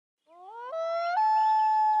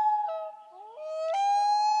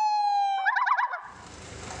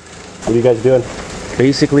are you guys doing?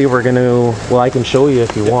 Basically, we're gonna, well, I can show you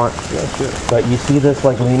if you want. Yeah, sure. But you see this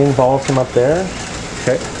like leaning balsam up there?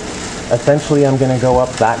 Okay. Essentially, I'm gonna go up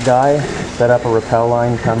that guy, set up a rappel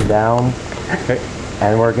line, come down, Okay.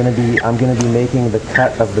 and I'm gonna be making the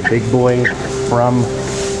cut of the big boy from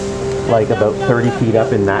like about 30 feet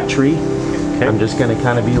up in that tree. Okay. I'm just gonna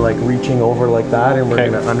kind of be like reaching over like that, and we're Okay.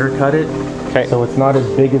 gonna undercut it. Okay. So it's not as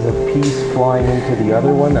big as a piece flying into the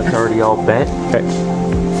other one that's already all bent. Okay.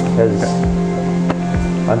 Because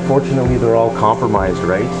unfortunately they're all compromised,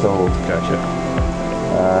 right? So Gotcha.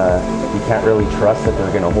 you can't really trust that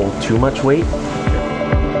they're gonna hold too much weight.